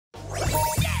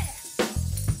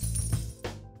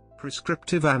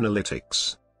Prescriptive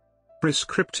analytics.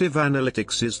 Prescriptive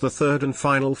analytics is the third and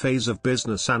final phase of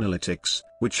business analytics,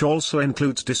 which also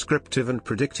includes descriptive and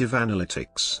predictive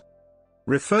analytics.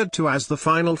 Referred to as the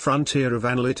final frontier of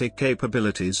analytic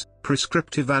capabilities,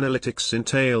 prescriptive analytics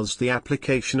entails the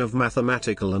application of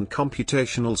mathematical and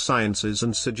computational sciences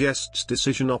and suggests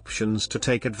decision options to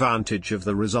take advantage of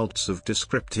the results of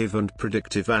descriptive and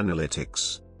predictive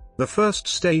analytics. The first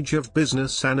stage of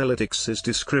business analytics is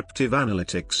descriptive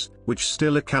analytics, which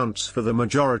still accounts for the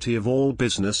majority of all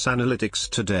business analytics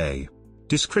today.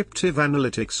 Descriptive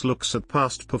analytics looks at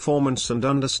past performance and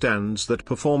understands that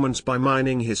performance by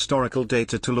mining historical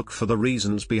data to look for the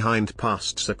reasons behind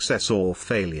past success or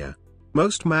failure.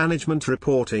 Most management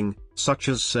reporting, such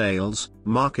as sales,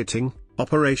 marketing,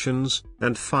 operations,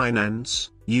 and finance,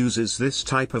 uses this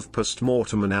type of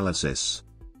post-mortem analysis.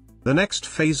 The next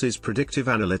phase is predictive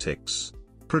analytics.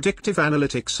 Predictive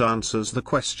analytics answers the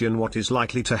question what is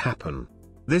likely to happen.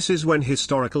 This is when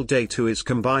historical data is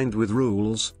combined with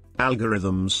rules,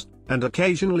 algorithms, and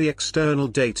occasionally external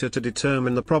data to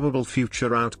determine the probable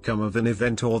future outcome of an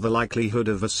event or the likelihood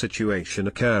of a situation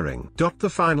occurring. The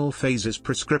final phase is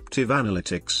prescriptive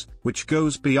analytics, which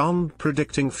goes beyond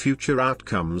predicting future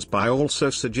outcomes by also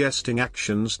suggesting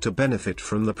actions to benefit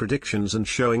from the predictions and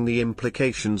showing the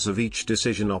implications of each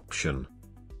decision option.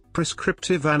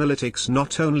 Prescriptive analytics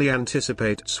not only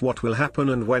anticipates what will happen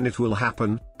and when it will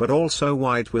happen, but also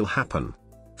why it will happen.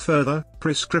 Further,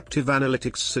 prescriptive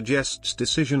analytics suggests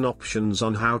decision options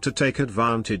on how to take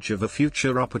advantage of a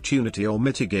future opportunity or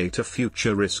mitigate a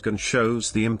future risk and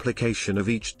shows the implication of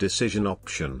each decision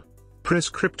option.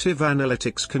 Prescriptive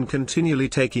analytics can continually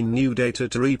take in new data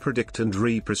to repredict and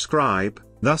represcribe,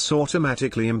 thus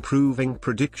automatically improving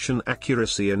prediction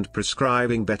accuracy and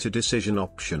prescribing better decision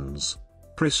options.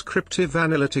 Prescriptive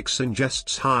analytics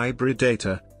ingests hybrid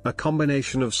data, a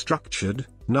combination of structured,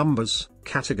 numbers,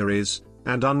 categories,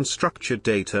 and unstructured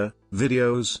data,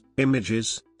 videos,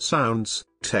 images, sounds,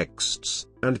 texts,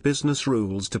 and business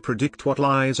rules to predict what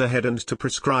lies ahead and to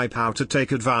prescribe how to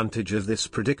take advantage of this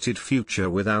predicted future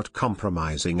without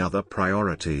compromising other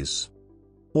priorities.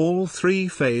 All three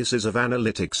phases of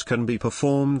analytics can be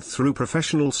performed through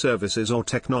professional services or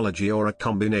technology or a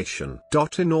combination.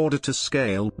 In order to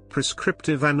scale,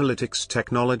 prescriptive analytics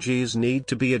technologies need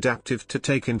to be adaptive to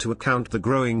take into account the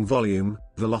growing volume,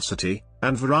 velocity,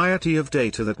 and variety of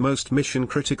data that most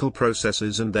mission-critical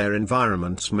processes and their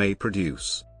environments may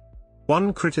produce.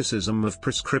 One criticism of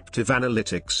prescriptive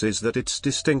analytics is that its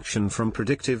distinction from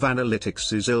predictive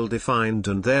analytics is ill-defined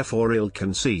and therefore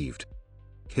ill-conceived.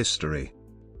 History.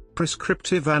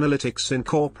 Prescriptive analytics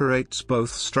incorporates both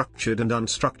structured and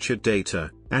unstructured data,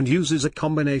 and uses a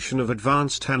combination of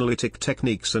advanced analytic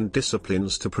techniques and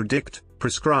disciplines to predict,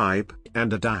 prescribe,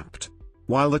 and adapt.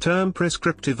 While the term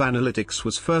prescriptive analytics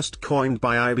was first coined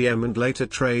by IBM and later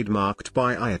trademarked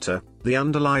by IATA, the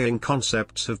underlying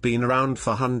concepts have been around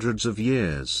for hundreds of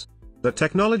years. The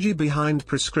technology behind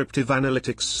prescriptive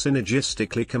analytics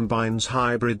synergistically combines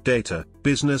hybrid data,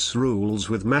 business rules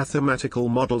with mathematical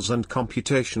models and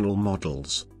computational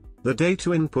models. The data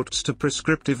inputs to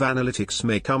prescriptive analytics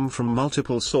may come from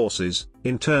multiple sources,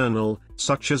 internal,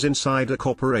 such as inside a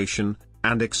corporation,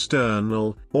 and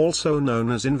external, also known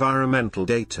as environmental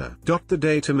data. The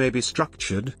data may be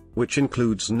structured, which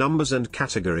includes numbers and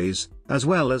categories, as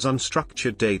well as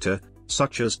unstructured data,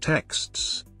 such as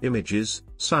texts, images,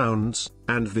 sounds,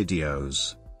 and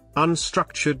videos.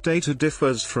 Unstructured data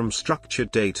differs from structured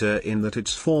data in that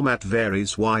its format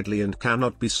varies widely and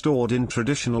cannot be stored in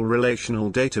traditional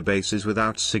relational databases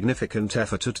without significant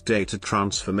effort at data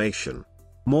transformation.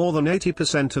 More than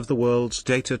 80% of the world's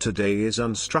data today is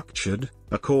unstructured,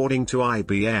 according to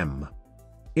IBM.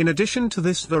 In addition to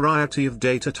this variety of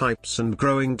data types and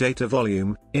growing data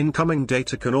volume, incoming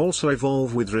data can also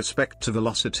evolve with respect to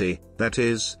velocity, that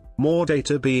is, more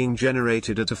data being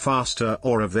generated at a faster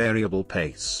or a variable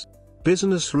pace.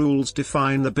 Business rules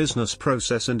define the business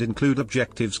process and include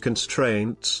objectives,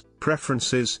 constraints,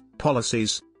 preferences,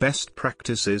 policies, best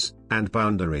practices, and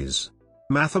boundaries.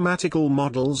 Mathematical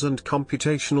models and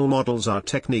computational models are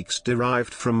techniques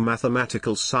derived from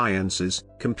mathematical sciences,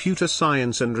 computer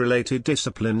science and related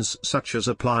disciplines such as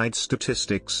applied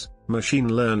statistics,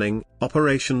 machine learning,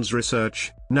 operations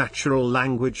research, natural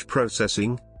language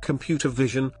processing, computer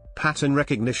vision, pattern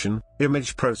recognition,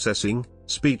 image processing,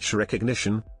 speech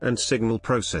recognition, and signal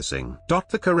processing.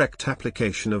 The correct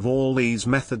application of all these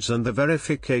methods and the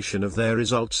verification of their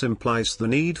results implies the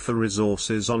need for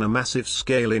resources on a massive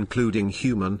scale including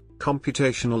human,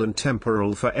 computational and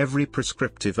temporal for every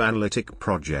prescriptive analytic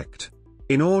project.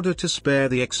 In order to spare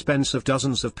the expense of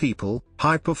dozens of people,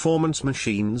 high-performance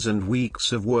machines and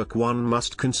weeks of work, one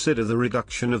must consider the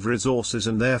reduction of resources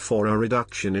and therefore a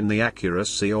reduction in the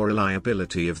accuracy or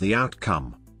reliability of the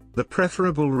outcome. The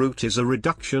preferable route is a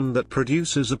reduction that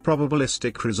produces a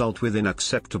probabilistic result within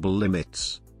acceptable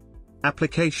limits.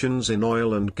 Applications in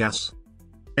oil and gas.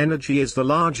 Energy is the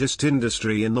largest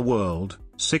industry in the world,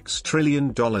 $6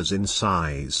 trillion in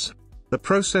size. The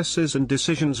processes and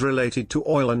decisions related to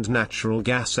oil and natural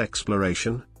gas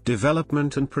exploration,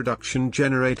 development and production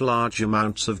generate large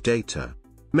amounts of data.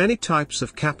 Many types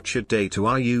of captured data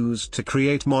are used to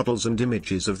create models and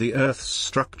images of the Earth's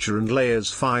structure and layers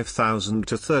 5,000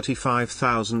 to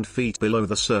 35,000 feet below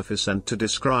the surface, and to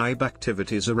describe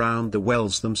activities around the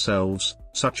wells themselves,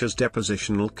 such as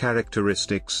depositional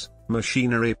characteristics,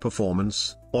 machinery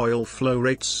performance, oil flow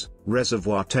rates,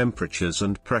 reservoir temperatures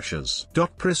and pressures.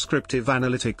 Prescriptive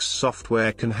analytics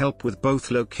software can help with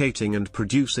both locating and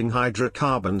producing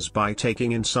hydrocarbons by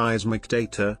taking in seismic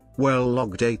data, well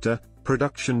log data,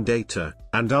 production data,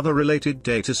 and other related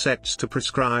data sets to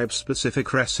prescribe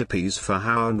specific recipes for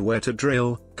how and where to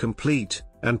drill, complete,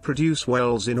 and produce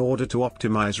wells in order to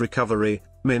optimize recovery,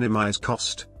 minimize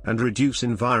cost, and reduce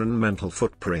environmental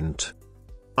footprint.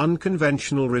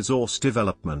 Unconventional resource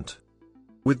development.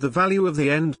 With the value of the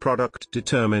end product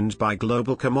determined by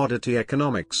global commodity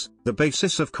economics, the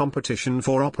basis of competition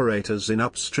for operators in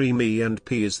upstream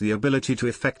E&P is the ability to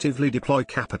effectively deploy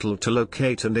capital to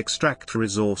locate and extract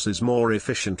resources more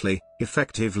efficiently,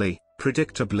 effectively,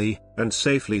 predictably, and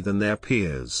safely than their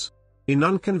peers. In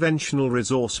unconventional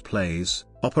resource plays,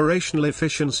 operational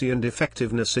efficiency and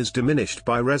effectiveness is diminished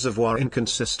by reservoir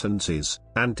inconsistencies,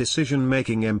 and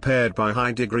decision-making impaired by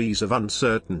high degrees of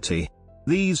uncertainty.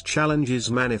 These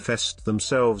challenges manifest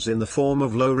themselves in the form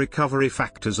of low recovery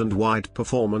factors and wide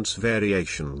performance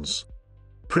variations.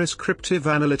 Prescriptive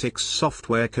analytics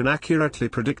software can accurately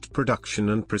predict production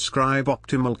and prescribe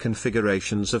optimal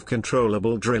configurations of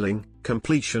controllable drilling,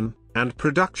 completion, and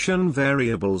production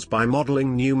variables by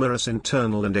modeling numerous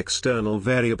internal and external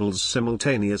variables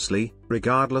simultaneously,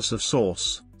 regardless of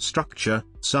source, structure,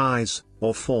 size,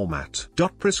 or format.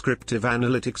 Prescriptive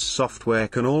analytics software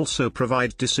can also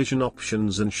provide decision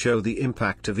options and show the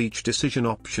impact of each decision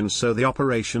option so the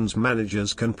operations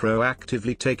managers can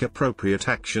proactively take appropriate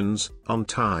actions, on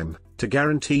time, to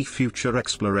guarantee future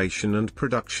exploration and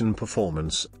production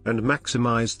performance, and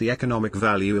maximize the economic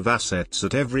value of assets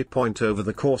at every point over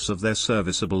the course of their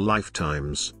serviceable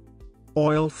lifetimes.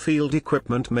 Oil field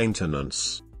equipment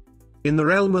maintenance. In the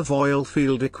realm of oil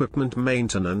field equipment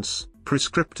maintenance,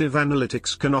 prescriptive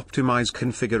analytics can optimize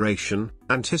configuration,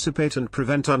 anticipate and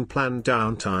prevent unplanned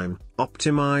downtime,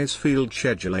 optimize field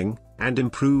scheduling, and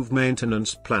improve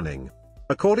maintenance planning.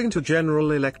 According to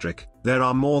General Electric, there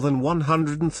are more than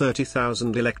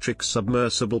 130,000 electric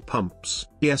submersible pumps,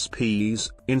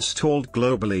 ESPs, installed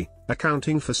globally,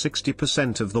 accounting for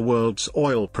 60% of the world's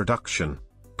oil production.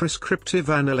 Prescriptive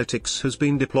analytics has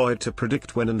been deployed to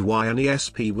predict when and why an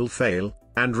ESP will fail,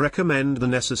 and recommend the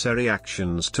necessary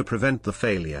actions to prevent the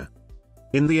failure.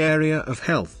 In the area of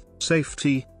health,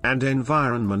 safety, and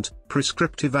environment,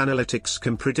 prescriptive analytics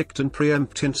can predict and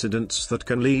preempt incidents that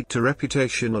can lead to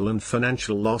reputational and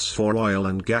financial loss for oil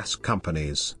and gas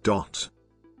companies.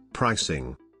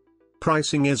 Pricing.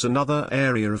 Pricing is another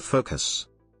area of focus.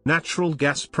 Natural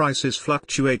gas prices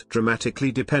fluctuate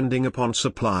dramatically depending upon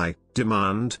supply,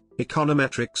 demand,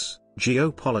 econometrics,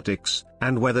 geopolitics,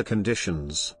 and weather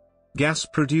conditions. Gas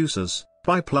producers,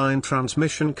 pipeline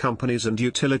transmission companies and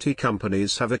utility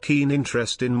companies have a keen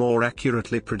interest in more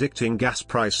accurately predicting gas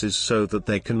prices so that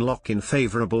they can lock in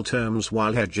favorable terms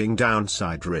while hedging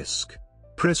downside risk.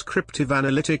 Prescriptive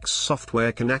analytics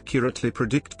software can accurately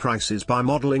predict prices by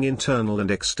modeling internal and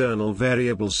external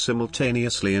variables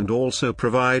simultaneously and also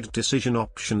provide decision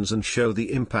options and show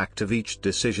the impact of each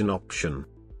decision option.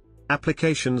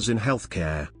 Applications in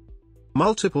healthcare.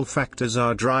 Multiple factors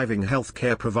are driving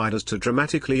healthcare providers to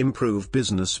dramatically improve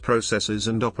business processes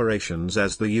and operations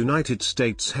as the United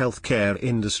States healthcare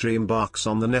industry embarks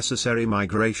on the necessary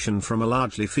migration from a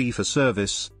largely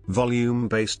fee-for-service,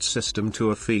 volume-based system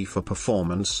to a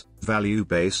fee-for-performance,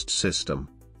 value-based system.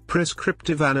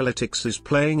 Prescriptive analytics is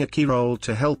playing a key role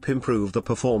to help improve the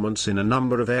performance in a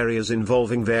number of areas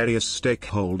involving various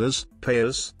stakeholders,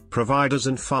 payers, providers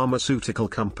and pharmaceutical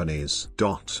companies.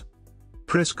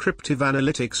 Prescriptive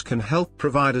analytics can help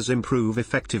providers improve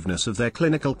effectiveness of their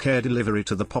clinical care delivery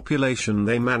to the population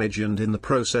they manage and in the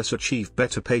process achieve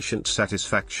better patient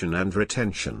satisfaction and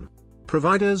retention.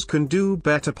 Providers can do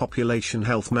better population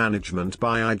health management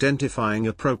by identifying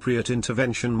appropriate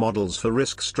intervention models for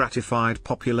risk-stratified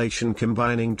population,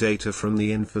 combining data from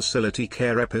the in-facility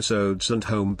care episodes and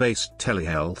home-based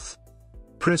telehealth.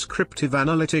 Prescriptive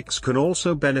analytics can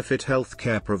also benefit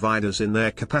healthcare providers in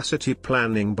their capacity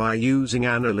planning by using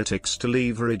analytics to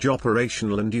leverage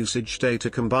operational and usage data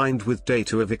combined with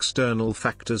data of external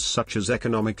factors such as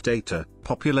economic data,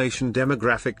 population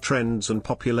demographic trends and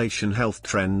population health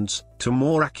trends, to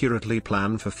more accurately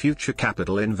plan for future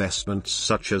capital investments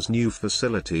such as new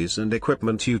facilities and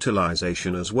equipment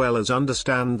utilization, as well as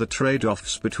understand the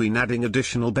trade-offs between adding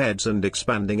additional beds and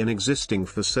expanding an existing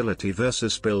facility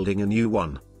versus building a new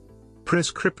one.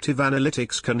 Prescriptive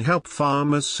analytics can help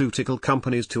pharmaceutical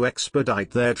companies to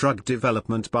expedite their drug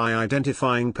development by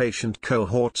identifying patient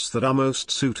cohorts that are most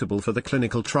suitable for the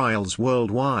clinical trials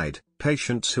worldwide,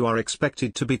 patients who are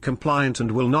expected to be compliant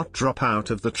and will not drop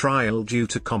out of the trial due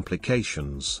to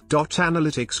complications.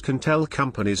 Analytics can tell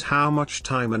companies how much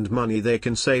time and money they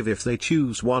can save if they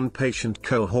choose one patient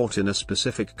cohort in a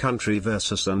specific country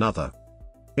versus another.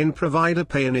 In provider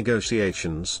payer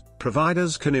negotiations,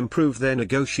 providers can improve their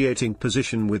negotiating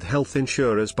position with health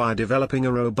insurers by developing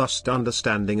a robust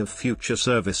understanding of future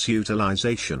service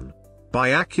utilization.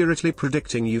 By accurately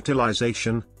predicting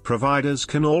utilization, providers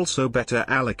can also better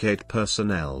allocate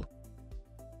personnel,